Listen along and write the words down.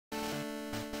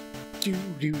Hello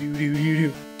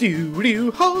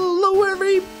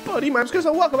everybody, my name's Chris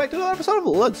and welcome back to another episode of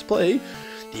Let's Play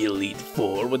the Elite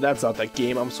Four. But that's not that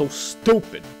game, I'm so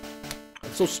stupid.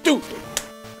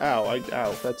 Ow,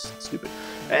 that's stupid.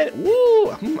 And,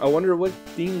 woo! I wonder what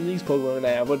theme these Pokemon are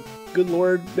gonna have, but good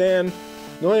lord, man.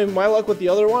 Knowing my luck with the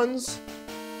other ones,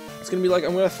 it's gonna be like,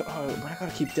 I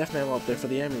gotta keep Death Man up there for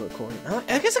the amulet coin.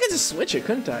 I guess I could just switch it,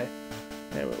 couldn't I?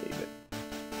 I will leave it.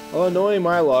 Well, knowing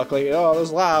my luck, like, oh,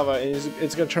 there's lava, and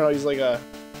it's gonna turn out he's like a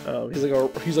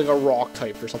rock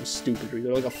type or something stupid, or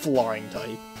either like a flying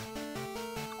type.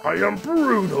 I am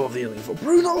Bruno of the Elite Four.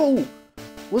 Bruno!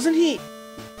 Wasn't he?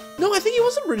 No, I think he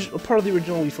was part of the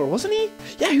original Elite Four, wasn't he?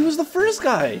 Yeah, he was the first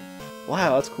guy!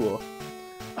 Wow, that's cool.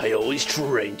 I always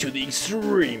train to the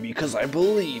extreme because I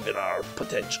believe in our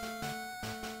potential.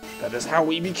 That is how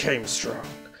we became strong.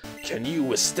 Can you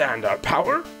withstand our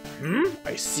power?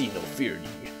 I see no fear in you.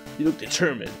 You look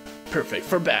determined. Perfect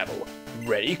for battle.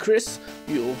 Ready, Chris?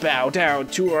 You'll bow down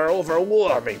to our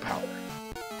overwhelming power.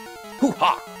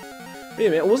 Hoo-ha! Wait a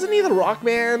minute, wasn't he the Rock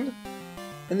Man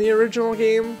in the original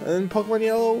game? And then Pokemon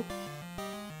Yellow?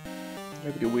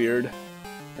 That'd be weird.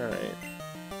 Alright.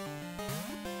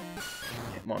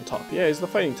 Him on top. Yeah, he's the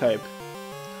fighting type.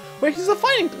 Wait, he's the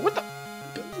fighting... What the...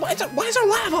 Why is there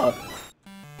lava?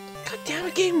 God damn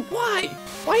it, game. Why?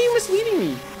 Why are you misleading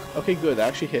me? Okay, good. That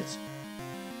actually hits.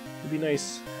 It'd be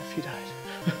nice if you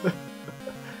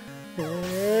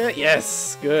died.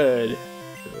 Yes! Good.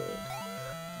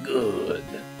 Good.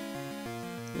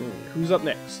 Who's up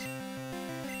next?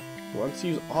 Let's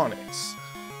use Onyx.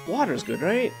 Water's good,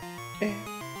 right?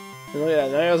 Oh yeah,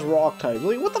 now he has rock types.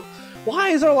 Like, what the? Why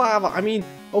is there lava? I mean,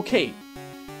 okay.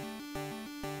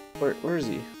 Where is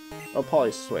he? Oh,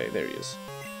 Polysway. There he is.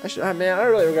 Man, I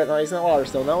really regret not using that water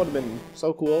stone. That would have been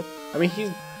so cool. I mean,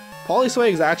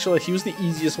 Polysway is actually, he was the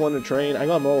easiest one to train. I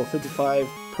got him level 55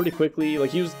 pretty quickly. Like,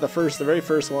 he was the very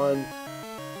first one.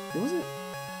 He wasn't...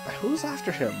 Who was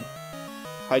after him?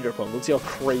 Hydro Pump. Let's see how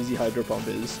crazy Hydro Pump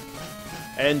is.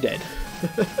 And dead.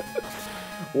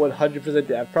 100%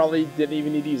 dead. I probably didn't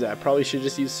even need to use that. I probably should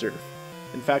just use Surf.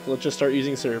 In fact, let's just start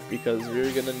using Surf because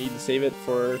we're gonna need to save it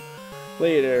for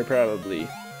later, probably.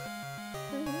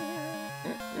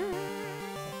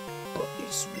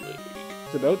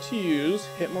 It's about to use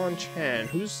Hitmonchan.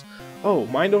 Who's... Oh,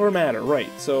 Mind Over Matter. Right,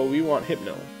 so we want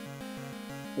Hypno.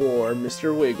 Or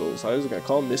Mr. Wiggles. I was gonna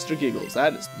call him Mr. Giggles.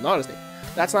 That is not his name.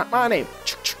 That's not my name.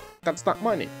 That's not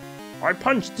my name. I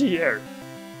punched the air.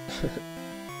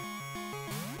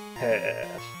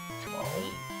 Come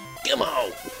on. Come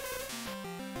on.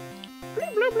 Blah,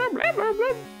 blah, blah, blah, blah,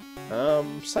 blah.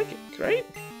 Psychic, right?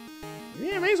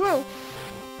 Yeah, may as well.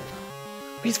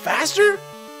 He's faster?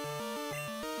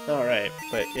 Alright,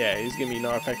 but yeah, he's gonna be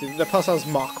not affected. The plus has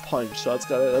Mach Punch, so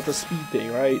that's a speed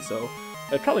thing, right? So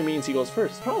that probably means he goes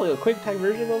first. It's probably a quick attack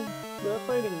version of the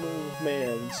fighting move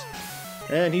man's.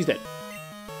 And he's dead.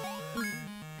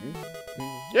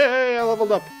 Yay, I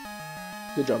leveled up!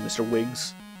 Good job, Mr.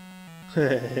 Wiggs.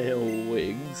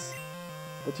 Wiggs.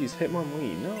 Let's use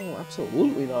Hitmonlee. No,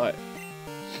 absolutely not.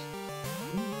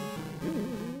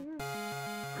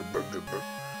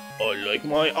 I like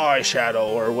my eyeshadow,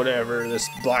 or whatever this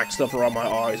black stuff around my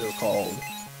eyes is called.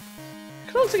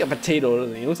 He looks like a potato,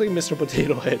 doesn't he? He looks like Mr.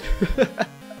 Potato Head.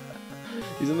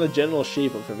 He's in the general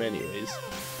shape of him anyways.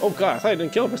 Oh god, I thought I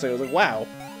didn't kill him for a second. I was like, wow.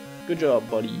 Good job,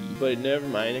 buddy. But never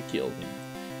mind, I killed him.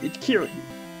 It killed you.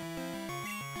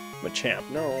 Machamp.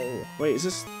 No. Wait, is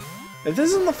this... If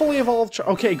this isn't the fully evolved...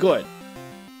 Okay, good.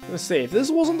 I'm gonna say, if this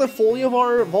wasn't the fully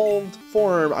evolved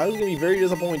form, I was gonna be very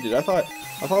disappointed. I thought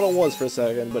it was for a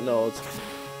second, but no, it's...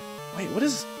 Wait, what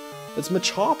is... It's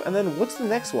Machop, and then what's the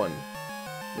next one?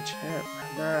 Machamp.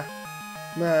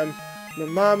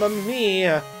 Mamma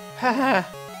mia. Haha.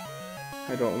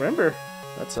 I don't remember.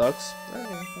 That sucks.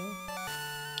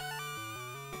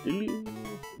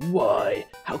 Why?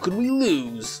 How could we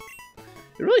lose?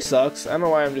 It really sucks. I don't know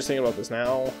why I'm just thinking about this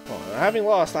now. Having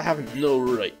lost, I have no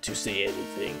right to say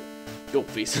anything. Go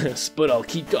face this, but I'll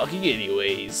keep talking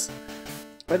anyways.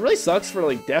 It really sucks for,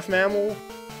 like, Deaf Mammal.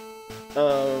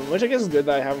 Which I guess is good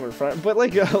that I have him in front. But,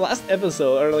 like, last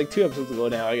episode, or, like, 2 episodes ago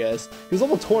now, I guess, he was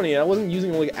level 20, and I wasn't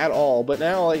using him, like, at all. But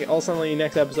now, like, all of a sudden, like,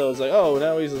 next episode, it's like, oh,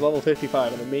 now he's level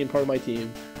 55 and the main part of my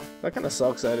team. That kind of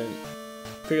sucks. I didn't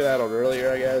figure that out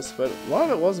earlier, I guess. But a lot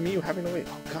of it was me having to wait.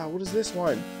 Oh, God, what is this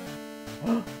one?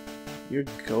 You're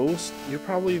Ghost? You're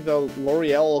probably the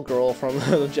L'Oreal girl from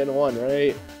Gen 1,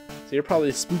 right? So you're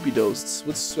probably Spoopy Dosts.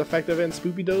 What's effective in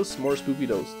Spoopy Dosts? More Spoopy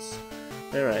Dosts.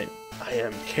 Alright. I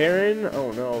am Karen.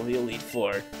 Oh no, the Elite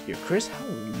Four. You're Chris? How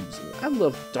amusing. I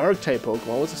love Dark type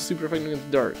Pokemon. What's a super effective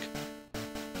against Dark?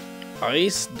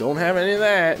 Ice, don't have any of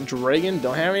that. Dragon,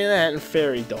 don't have any of that. And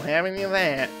Fairy, don't have any of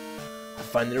that. I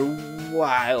find their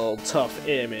wild, tough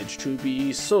image to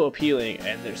be so appealing,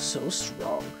 and they're so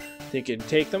strong. Think you can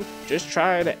take them? Just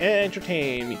try to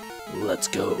entertain me. Let's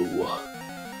go.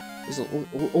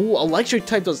 Oh, electric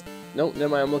type does. Nope, never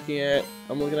mind. I'm looking at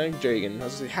Dragon. I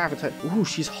was like, half a type. Ooh,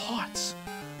 she's hot.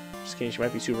 Just kidding. She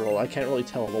might be super old. I can't really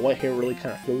tell. The white hair really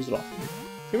kind of throws it off.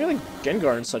 It's gonna be like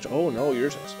Gengar and such. Oh no,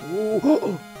 yours is.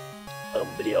 Ooh.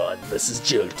 Umbreon versus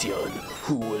Jolteon.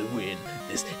 Who will win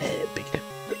this epic?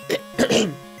 Excuse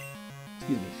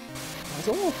me. It's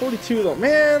only 42 though,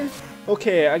 man.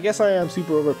 Okay, I guess I am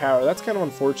super overpowered. That's kind of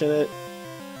unfortunate.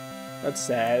 That's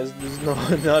sad.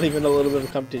 There's not even a little bit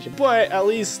of competition, but at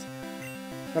least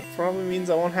that probably means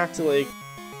I won't have to like.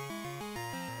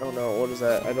 Oh no, what is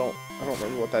that? I don't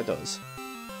remember what that does.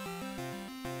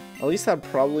 At least that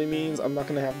probably means I'm not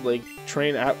gonna have to like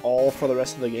train at all for the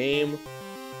rest of the game.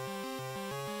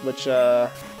 Which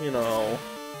you know.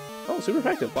 Oh, super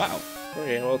effective. Wow.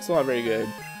 Okay, well it's not very good.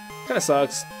 Kinda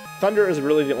sucks. Thunder is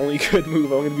really the only good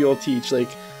move I'm gonna be able to teach like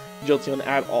Jolteon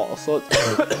at all. So let's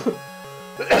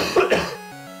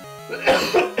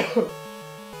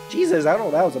Jesus, I don't know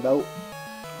what that was about.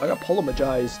 I got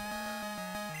polemized.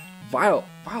 Vile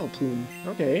Plume.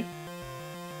 Okay.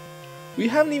 We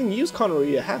haven't even used Conroe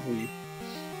yet, have we?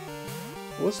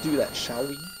 Let's do that, shall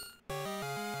we?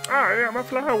 I am a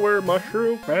flower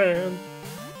mushroom fan.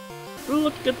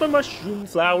 Look at my mushroom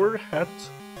flower hat.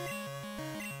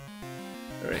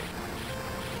 Alright.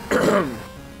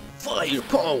 Fire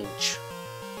punch!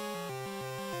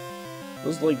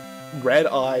 Those like red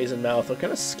eyes and mouth are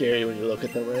kind of scary when you look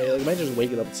at them, right? Like imagine just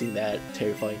waking up and seeing that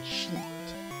terrifying shit.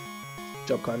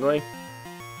 Jump Conroe.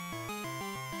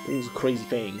 Those crazy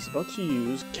fangs. About to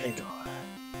use Gengar.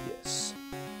 Yes.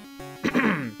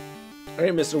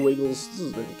 Alright, Mr. Wiggles. This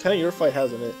has been kind of your fight,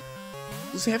 hasn't it?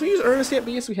 Have we used Ernest yet?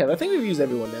 But yes, we have. I think we've used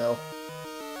everyone now.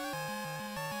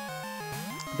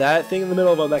 That thing in the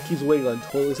middle of him that keeps wiggling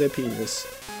totally said penis.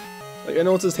 Like, I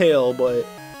know it's his tail, but...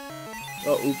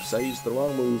 Oh, oops, I used the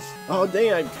wrong move. Oh,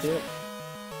 dang, I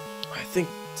think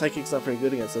Psychic's not very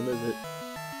good against him, is it?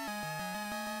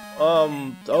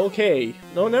 Okay.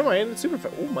 No, never mind. It's super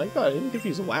fast. Oh my god, I'm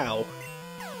confused. Wow.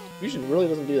 Fusion really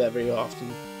doesn't do that very often.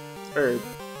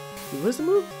 What is the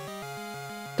move?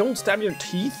 Don't stab your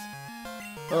teeth?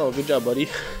 Oh, good job, buddy.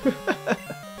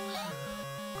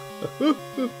 I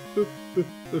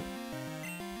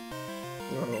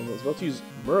was about to use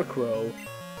Murkrow.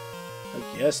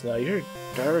 I guess now you're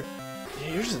dark.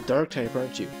 Yeah, you're just a dark type,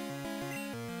 aren't you?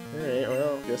 Alright,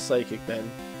 well, I guess Psychic then.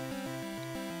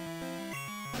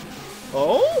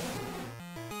 Oh?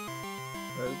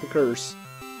 That is the curse.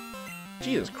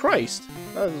 Jesus Christ!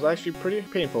 That was actually pretty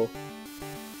painful.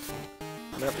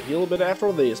 I'm gonna have to heal a bit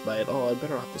after this bite. Oh, I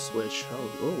better have to switch.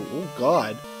 Oh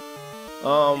god.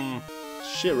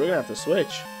 Shit, we're gonna have to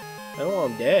switch. I don't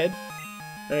want him dead.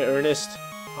 Alright, Ernest.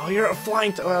 Oh, you're a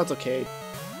flying oh, that's okay.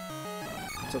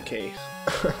 It's okay.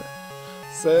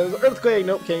 Says Earthquake.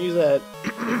 Nope, can't use that.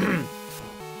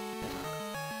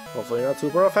 Hopefully not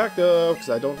super effective, because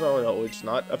I don't know. No, it's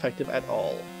not effective at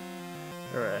all.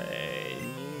 Alright.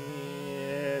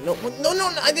 Yeah. No,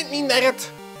 I didn't mean that!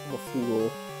 I'm a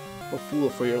fool. I'm a fool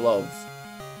for your love.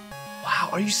 Wow,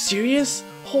 are you serious?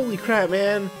 Holy crap,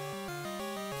 man.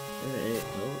 Alright,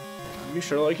 well, you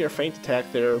sure like your feint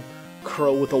attack there,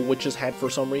 Crow with a witch's hat for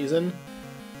some reason.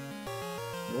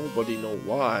 Nobody know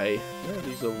why. Yeah,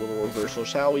 these are a little reversal,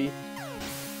 shall we?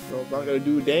 No, it's not gonna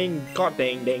do dang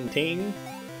ting.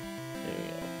 There we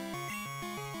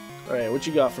go. Alright, what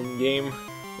you got from the game?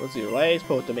 What's your last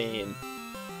Pokemon?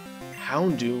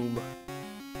 Houndoom.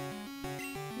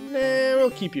 Nah,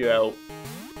 we'll keep you out.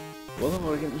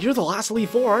 Well, you're the last Elite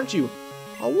Four, aren't you?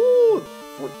 Oh, woo!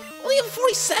 Only have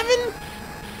 47?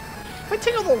 If I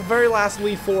take out the very last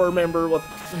Elite Four member with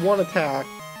one attack.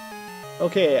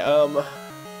 Okay,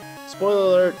 spoiler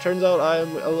alert, turns out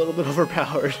I'm a little bit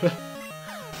overpowered.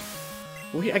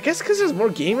 I guess because there's more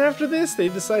game after this, they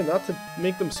decide not to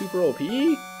make them super OP,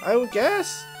 I would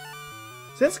guess?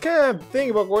 So that's the kind of thing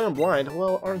about going blind.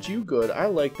 Well, aren't you good? I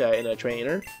like that in a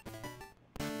trainer.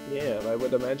 Yeah, I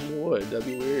would imagine you would. That'd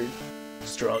be weird.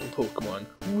 Strong Pokemon,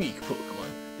 weak Pokemon.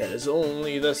 That is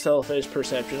only the selfish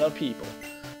perception of people.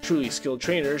 Truly skilled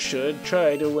trainers should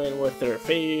try to win with their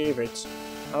favorites.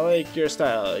 I like your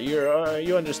style.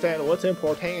 You understand what's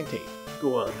important.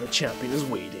 Go on, the champion is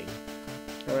waiting.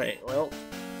 Alright, well,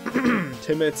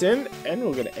 10 minutes in, and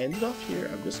we're gonna end it off here.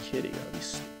 I'm just kidding. I'll be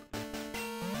stupid.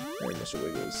 Alright, Mr.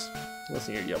 Wiggles.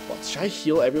 Listen here, you butts. Should I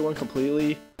heal everyone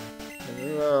completely? I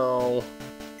don't know.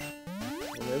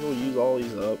 Maybe we'll use all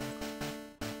these up.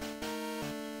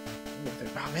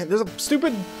 Oh man, there's a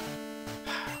stupid...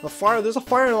 There's a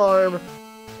fire alarm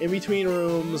in between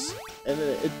rooms, and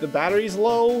then the battery's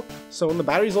low, so when the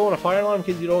battery's low on a fire alarm, in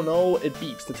case you don't know, it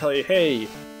beeps to tell you, hey,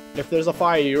 if there's a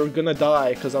fire, you're gonna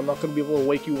die, because I'm not gonna be able to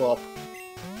wake you up.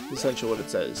 That's essentially what it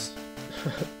says.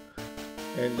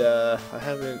 And, I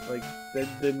haven't, like,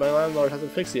 my landlord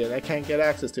hasn't fixed it, and I can't get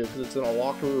access to it, because it's in a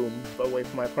locked room away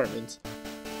from my apartment.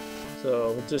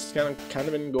 So, it's just kind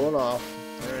of been going off.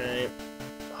 Alright.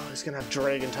 Oh, he's gonna have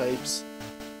dragon types.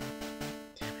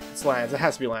 Damn it, it's Lance. It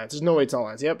has to be Lance. There's no way it's not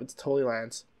Lance. Yep, it's totally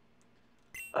Lance.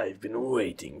 I've been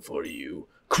waiting for you,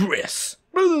 Chris.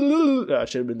 That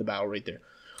should have been the battle right there.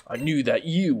 I knew that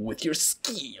you, with your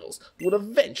skills, would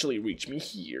eventually reach me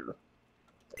here.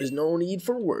 There's no need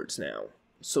for words now.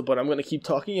 So, but I'm gonna keep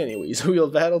talking anyways.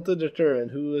 We'll battle to determine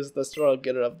who is the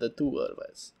stronger of the two of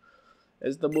us.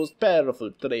 As the most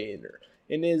powerful trainer,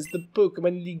 and is the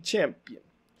Pokemon League champion.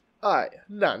 I,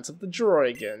 Lance of the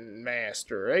Dragon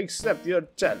Master, accept your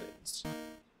challenge.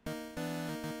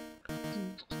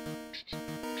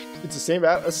 It's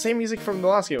the same music from the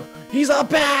last game. He's a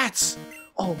bat!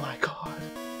 Oh my god.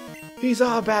 He's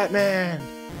a Batman!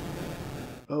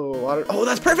 Oh, water. Oh,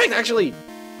 that's perfect, actually!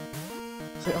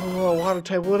 It's like, oh, water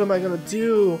type, what am I gonna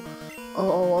do?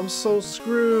 Oh, I'm so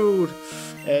screwed.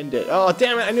 End it. Oh,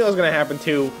 damn it, I knew that was gonna happen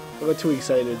too. I got too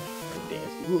excited.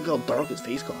 Damn, look how dark his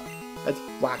face got. That's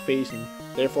blackface and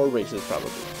therefore racist,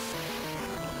 probably.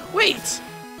 Wait!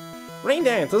 Rain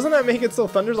Dance, doesn't that make it so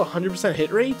Thunder's 100%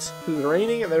 hit rate? Because it's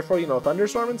raining and therefore, you know,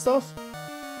 thunderstorm and stuff?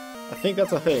 I think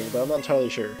that's a thing, but I'm not entirely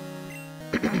sure.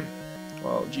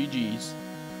 Well, GG's.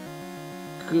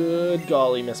 Good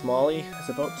golly, Miss Molly is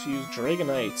about to use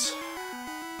Dragonite.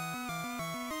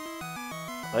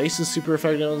 Ice is super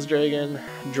effective on this Dragon.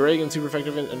 Dragon super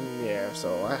effective and yeah,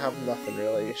 so I have nothing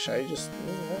really. Should I just...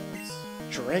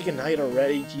 Dragonite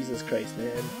already? Jesus Christ,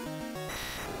 man.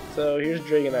 So here's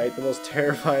Dragonite, the most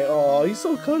terrifying. Oh, he's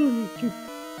so cuddly, cute.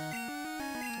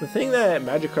 The thing that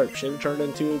Magikarp should have turned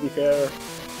into, to be fair,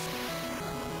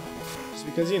 is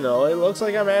because, you know, it looks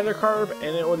like a Magikarp,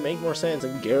 and it would make more sense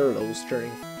than Gyarados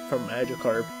turning from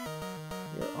Magikarp.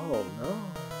 Yeah, oh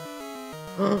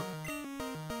no.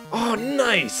 Oh,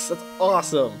 nice! That's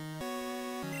awesome!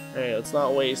 Alright, let's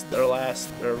not waste our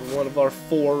one of our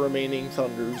 4 remaining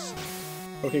Thunders.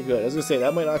 Okay, good. I was gonna say,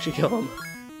 that might actually kill him.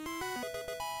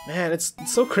 Man, it's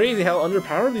so crazy how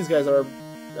underpowered these guys are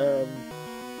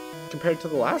compared to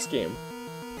the last game.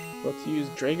 Let's use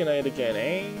Dragonite again,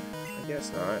 eh? I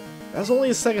guess not. That's only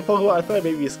his second Pokemon. I thought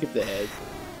maybe you skipped ahead.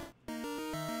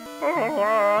 Oh,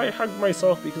 I hugged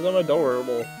myself because I'm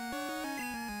adorable.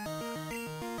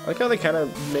 I like how they kind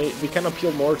of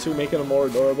appeal more to making him more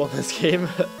adorable in this game.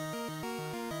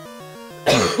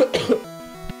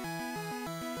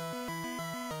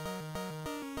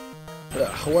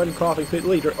 One coughing fit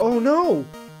later. Oh no!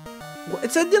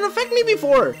 It said it didn't affect me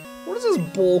before! What is this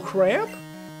bull crap?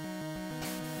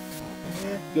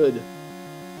 Good.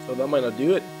 So that might not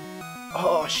do it.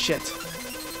 Oh shit.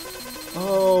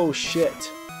 Oh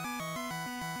shit.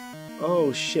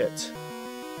 Oh shit.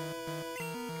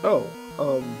 Oh,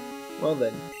 well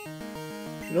then.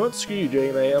 You know what? Screw you,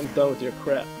 Dragonite. I'm done with your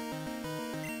crap.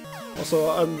 Also,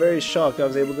 I'm very shocked I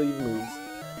was able to even move.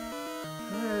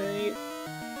 Alright.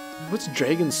 What's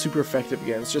Dragon super effective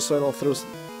against? Just so I don't throw...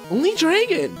 Only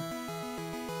Dragon!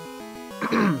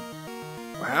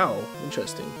 Wow,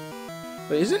 interesting.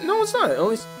 Wait, is it? No, it's not.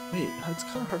 Only... Wait, it's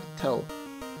kind of hard to tell.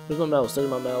 There's my mouse. There's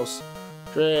my mouse.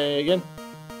 Dragon.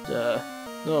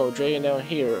 No, Dragon down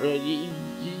here.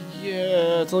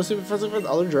 Yeah, it's only super effective with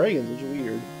other dragons, which is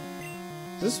weird.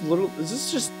 Is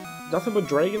this just nothing but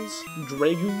dragons?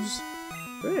 Dragoos?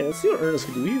 Hey, let's see what Ernest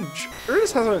can do.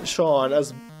 Ernest hasn't shone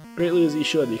as greatly as he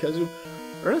should, because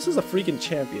Ernest is a freaking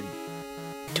champion.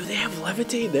 Do they have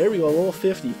Levitate? There we go, level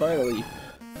 50, finally.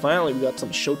 Finally, we got some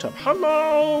showtime.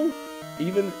 Hello!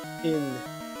 Even in...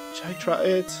 Should I try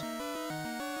it?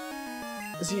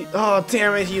 Is he... Oh,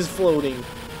 damn it, he's floating.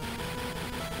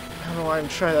 I don't know why I'm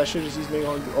trying that. I should just use Mega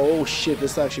Horn. Oh shit,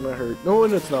 this actually might hurt. No,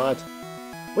 and it's not.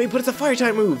 Wait, but it's a fire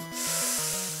type move!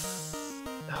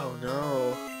 Oh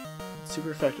no. It's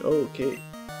super effective. Oh, okay.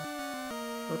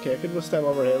 Okay, I could withstand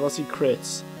overhead unless he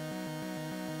crits.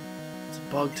 It's a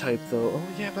bug type though. Oh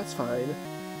yeah, that's fine.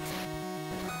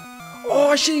 Oh,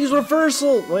 I should use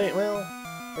reversal! Wait, well,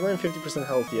 I'm not 50%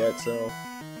 health yet, so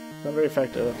not very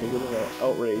effective. Okay, good enough.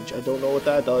 Outrage. I don't know what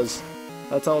that does.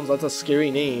 That's a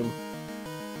scary name.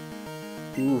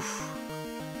 Oof.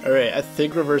 Alright, I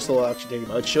think reversal will actually take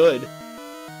him out. It should.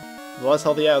 The less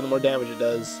health you have, the more damage it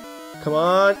does. Come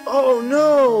on! Oh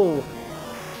no!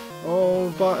 Oh,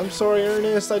 but I'm sorry,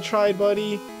 Ernest. I tried,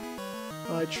 buddy.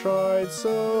 I tried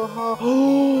so hard.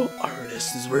 Oh,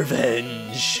 Artist's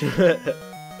revenge.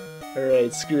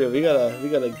 Alright, screw it. We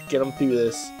gotta get him through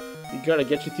this. We gotta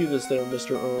get you through this there,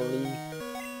 Mr. Ernie.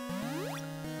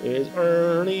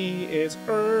 It's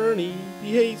Ernie.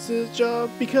 He hates his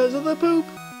job because of the poop.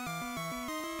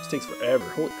 This takes forever.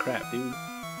 Holy crap, dude.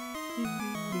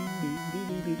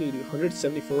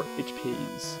 174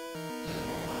 HPs.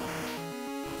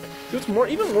 What's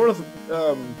even more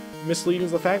misleading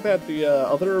is the fact that the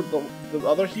other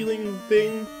healing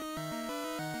thing.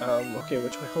 Okay,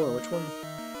 which one?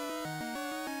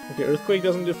 Okay, Earthquake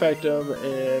doesn't affect him,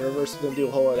 and Reverse doesn't deal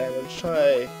a whole lot of damage.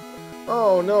 Try.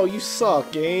 Oh no, you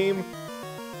suck, game.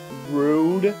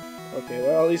 Rude. Okay,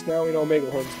 well at least now we know Mega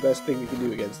Horn's the best thing we can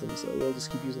do against them, so we'll just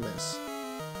keep using this.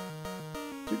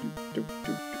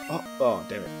 Oh,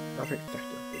 damn it. Not very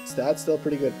effective. That's still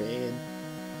pretty good, man.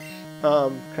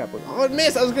 Crap. Oh, it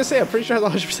missed! I was gonna say, I'm pretty sure I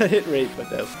had 100% hit rate,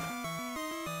 but no.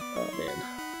 Oh, man.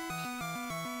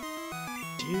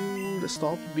 Dude,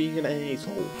 stop being an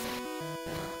asshole.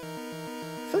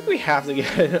 I feel like we have to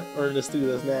get Ernest through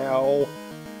this now.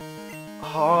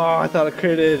 Oh, I thought I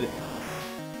critted.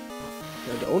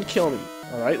 Now, don't kill me.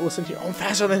 Alright, listen to you. Oh, I'm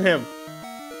faster than him.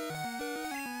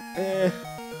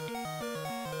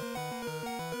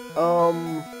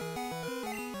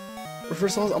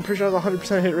 Reverse Falls, I'm pretty sure I have a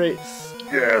 100% hit rate.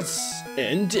 Yes!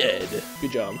 And dead.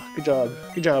 Good job. Good job.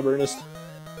 Good job, Ernest.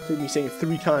 Heard me saying it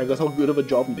 3 times. That's how good of a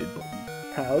job you did, buddy.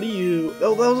 Proud of you.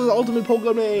 Oh, that was his ultimate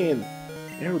Pokemon!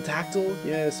 Aerodactyl?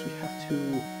 Yes, we have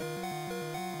to.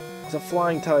 It's a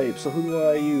flying type, so who do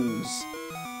I use?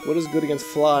 What is good against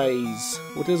flies?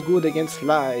 What is good against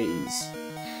flies?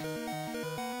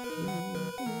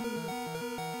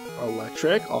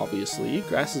 Electric, obviously.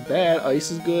 Grass is bad. Ice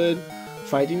is good.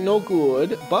 Fighting no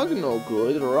good. Bug no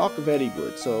good. Rock very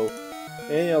good. So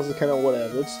anything else is kind of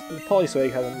whatever.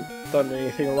 Polyswag hasn't done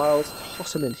anything in a while. Let's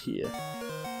toss him in here.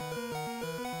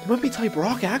 He might be type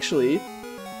rock actually.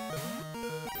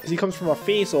 Because he comes from a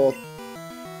face all.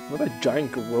 What a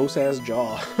giant gross ass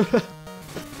jaw.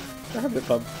 That'd be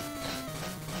fun.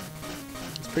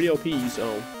 It's pretty OP,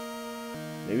 so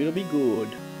maybe it'll be good.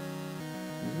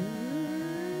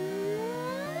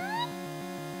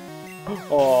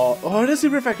 Oh, it is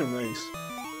super effective. Nice.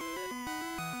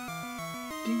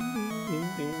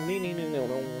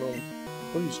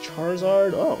 What is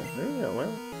Charizard? Oh, there we go.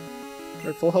 Well,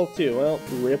 they're full health too. Well,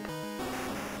 rip.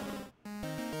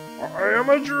 I am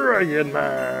a Dragon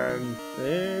Man!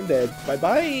 And dead.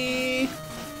 Bye-bye!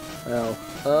 Well,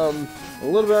 a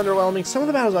little bit underwhelming. Some of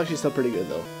the battles are actually still pretty good,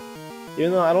 though.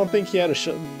 Even though I don't think he had a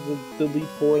shot, the Elite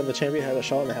Four and the Champion had a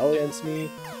shot in the hell against me.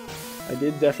 I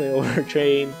did definitely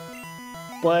overtrain.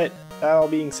 But, that all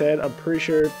being said, I'm pretty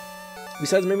sure,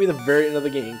 besides maybe the very end of the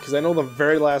game, because I know the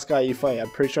very last guy you fight,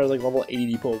 I'm pretty sure I was like level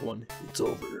 80 Pokemon. It's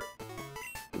over.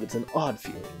 But it's an odd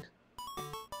feeling.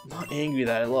 I'm not angry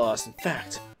that I lost. In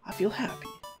fact, I feel happy.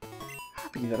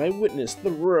 Happy that I witnessed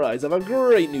the rise of a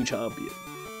great new champion.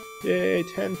 Yay,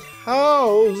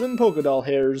 10,000 Pokédoll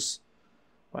hairs.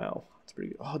 Wow, that's pretty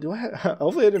good. Oh, do I have...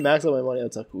 Hopefully I didn't max out my money.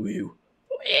 That's like, woo.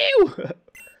 Woo!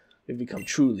 You've become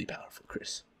truly powerful,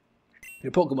 Chris.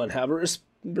 Your Pokemon have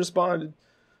responded.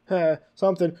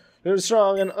 Something. You're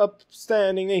strong and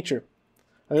upstanding nature.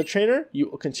 As a trainer, you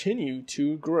will continue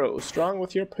to grow strong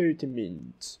with your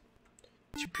Pokemons.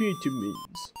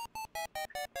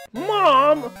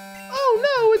 Mom! Oh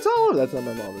no, it's all over. That's not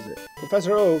my mom, is it?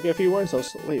 Professor Oak, if you weren't so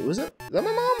wait, was it? Is that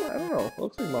my mom? I don't know. It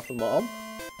looks like Muffin Mom.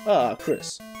 Ah,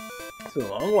 Chris. It's been a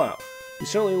long while. You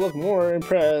certainly look more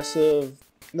impressive.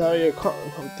 Now your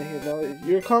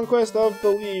your conquest of the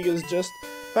league is just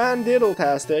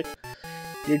fan-diddle-tastic.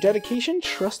 Your dedication,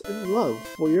 trust, and love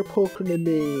for your Pokemon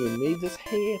made this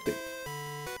happen.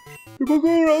 Your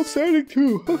Pokemon are outstanding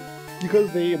too.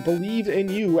 Because they believed in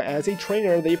you as a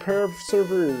trainer, they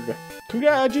persevered.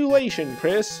 Congratulations,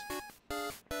 Chris!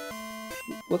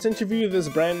 Let's interview this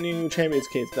brand new champion's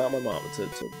kid. It's not my mom,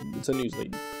 it's a news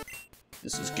lady.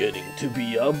 This is getting to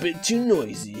be a bit too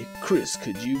noisy. Chris,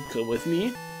 could you come with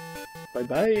me?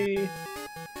 Bye-bye.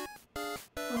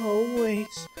 Oh, wait.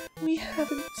 We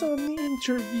haven't done the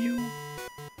interview.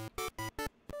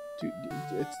 Dude,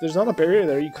 there's not a barrier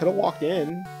there. You could have walked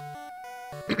in.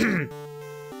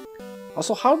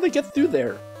 Also, how did they get through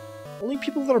there? Only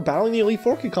people that are battling the Elite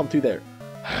Four can come through there.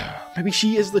 Maybe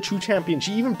she is the true champion.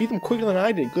 She even beat them quicker than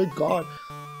I did. Good God.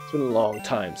 It's been a long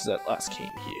time since I last came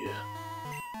here.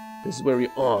 This is where we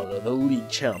honor the league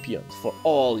champions for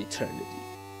all eternity.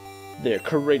 Their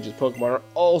courageous Pokemon are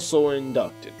also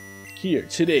inducted. Here,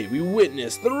 today, we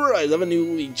witness the rise of a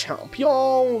new league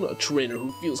champion, a trainer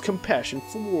who feels compassion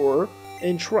for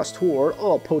and trust toward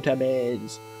all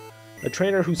Pokémons. A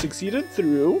trainer who succeeded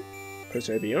through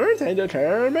perseverance and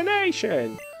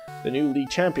determination. The new league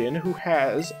champion who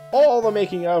has all the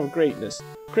making of greatness.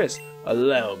 Chris,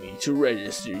 allow me to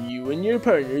register you and your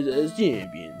partners as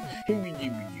champion.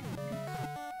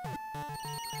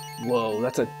 Whoa,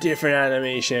 that's a different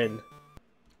animation.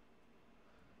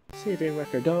 Saving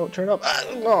record, don't turn off.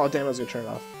 Oh, damn, I was gonna turn it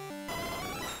off.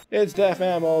 It's Death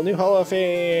Mammal, new Hall of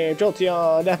Fame,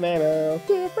 Jolteon, Death Mammal,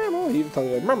 Death Mammal. He even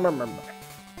tells me,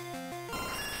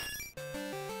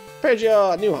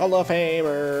 Pidgeot, new Hall of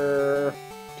Famer.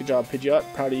 Good job, Pidgeot.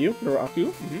 Proud of you, Naraku.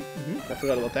 I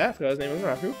forgot about that. I forgot his name was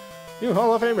Naraku. New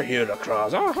Hall of Famer, here to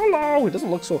cross. Oh, hello. He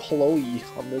doesn't look so hello-y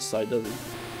on this side, does he?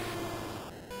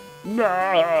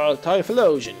 Nah,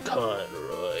 Typhlosion,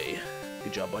 Conroy.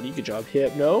 Good job, buddy. Good job,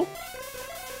 Hypno.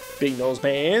 Big Nose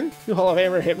Man. New Hall of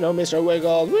Famer, Hypno, Mr.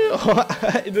 Wiggles.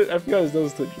 I forgot his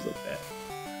nose twitches like that.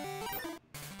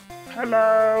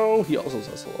 Hello. He also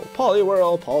says hello.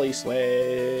 Poliwhirl,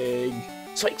 Polyswag.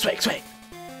 Swag, swag, swag.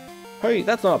 Hey,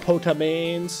 that's not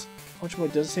Potamains. How much more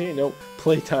does it say? Nope.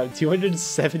 Playtime,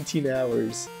 217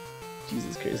 hours.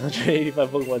 Jesus Christ, 185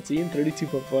 Pokemon team,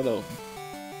 32.10.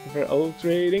 For Oaks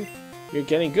rating, you're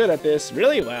getting good at this.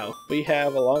 Really? Wow. We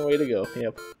have a long way to go.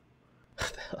 Yep.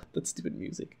 That's stupid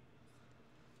music.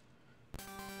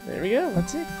 There we go.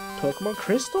 That's it. Pokemon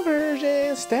Crystal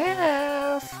version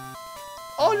staff.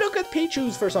 Oh, look at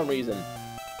Pichu's for some reason.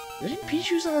 Is it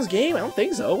Pichu's on this game? I don't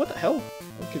think so. What the hell?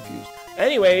 I'm confused.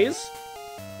 Anyways,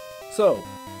 so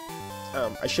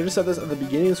I should have said this at the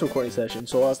beginning of this recording session.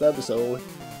 So last episode,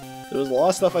 there was a lot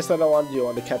of stuff I said I wanted to do. I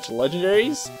wanted to catch the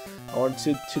legendaries. I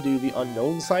wanted to do the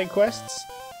unknown side quests.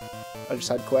 Or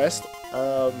side quest.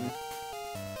 I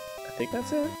think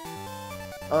that's it.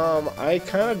 I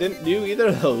kind of didn't do either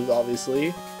of those,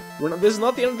 obviously. This is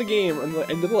not the end of the game, and the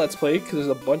end of the Let's Play, because there's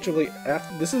a bunch of, like,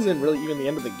 this isn't really even the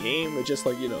end of the game. It's just,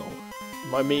 like, you know,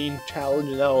 my main challenge,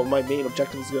 and now my main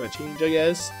objective is going to change, I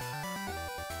guess.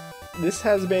 This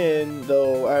has been,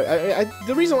 though,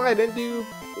 the reason why I didn't do,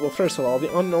 well, first of all,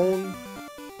 the unknown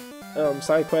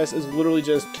side quest is literally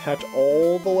just catch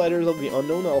all the letters of the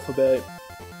unknown alphabet,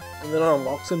 and then it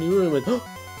unlocks a new room, and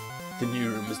the new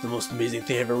room is the most amazing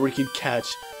thing ever, where you can catch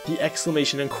the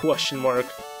exclamation and question mark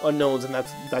unknowns, and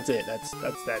that's it. That's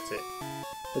it.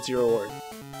 That's your reward.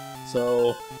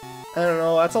 So, I don't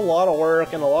know, that's a lot of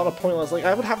work and a lot of pointless. Like,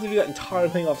 I would have to do that entire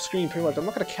thing off screen, pretty much. I'm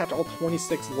not gonna catch all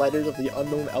 26 letters of the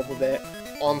unknown alphabet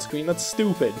on screen. That's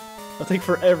stupid. That'll take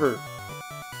forever.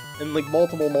 And, like,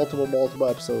 multiple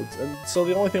episodes. And so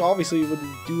the only thing, obviously, would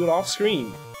be do it off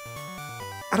screen.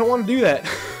 I don't want to do that.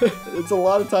 It's a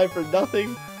lot of time for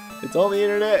nothing. It's on the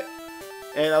internet.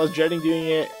 And I was dreading doing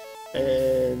it.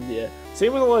 And, yeah.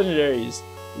 Same with the legendaries.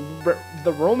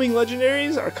 The roaming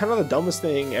legendaries are kind of the dumbest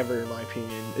thing ever, in my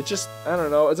opinion. It's just, I don't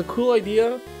know, it's a cool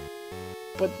idea,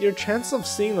 but your chances of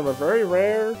seeing them are very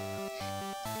rare,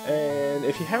 and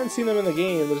if you haven't seen them in the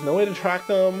game, there's no way to track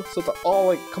them, so it's all,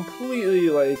 like, completely,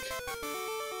 like,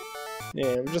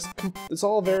 yeah, it's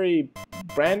all very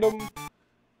random,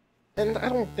 and I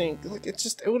don't think, like,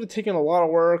 it would have taken a lot of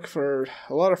work for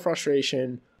a lot of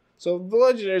frustration. So the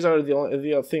legendaries are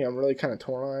the other thing I'm really kind of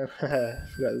torn on. I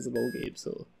forgot this is an old game,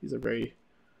 so these are very...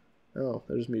 Oh,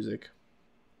 there's music.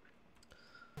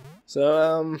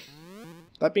 So,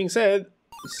 that being said,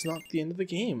 it's not the end of the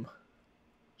game.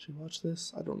 Should we watch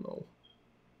this? I don't know.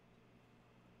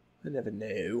 I never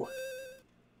know.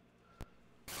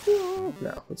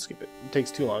 No, let's skip it. It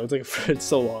takes too long. It's like, it's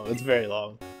so long. It's very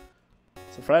long.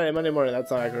 So Friday, Monday morning,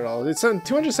 that's not accurate at all. It's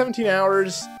 217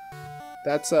 hours.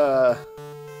 That's,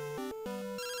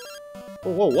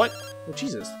 Whoa, what? Oh,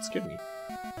 Jesus, that scared me.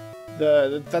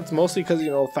 That's mostly because, you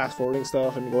know, fast-forwarding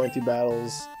stuff and going through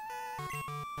battles.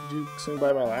 Did you swing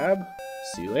by my lab?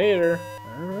 See you later.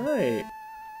 Alright.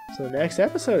 So next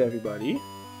episode, everybody,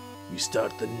 we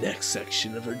start the next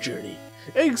section of our journey.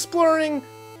 Exploring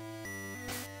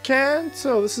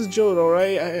Kanto. This is Johto,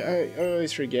 right? I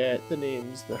always forget the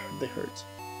names. They hurt.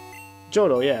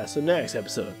 Johto, yeah. So next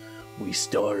episode, we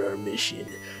start our mission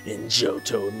in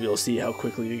Johto, and we'll see how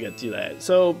quickly we get through that.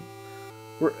 So,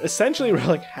 we're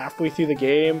like halfway through the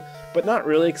game, but not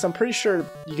really, because I'm pretty sure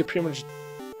you could pretty much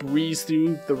breeze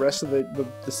through the rest of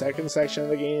the second section of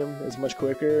the game is much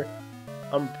quicker.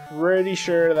 I'm pretty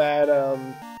sure that,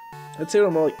 I'd say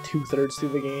we're more like 2/3 through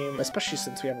the game, especially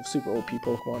since we have a super OP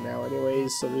Pokemon now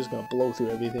anyways, so we're just gonna blow through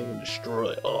everything and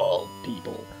destroy all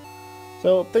people.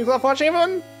 So, thanks a lot for watching,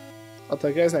 everyone! I'll talk to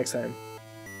you guys next time.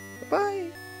 Bye!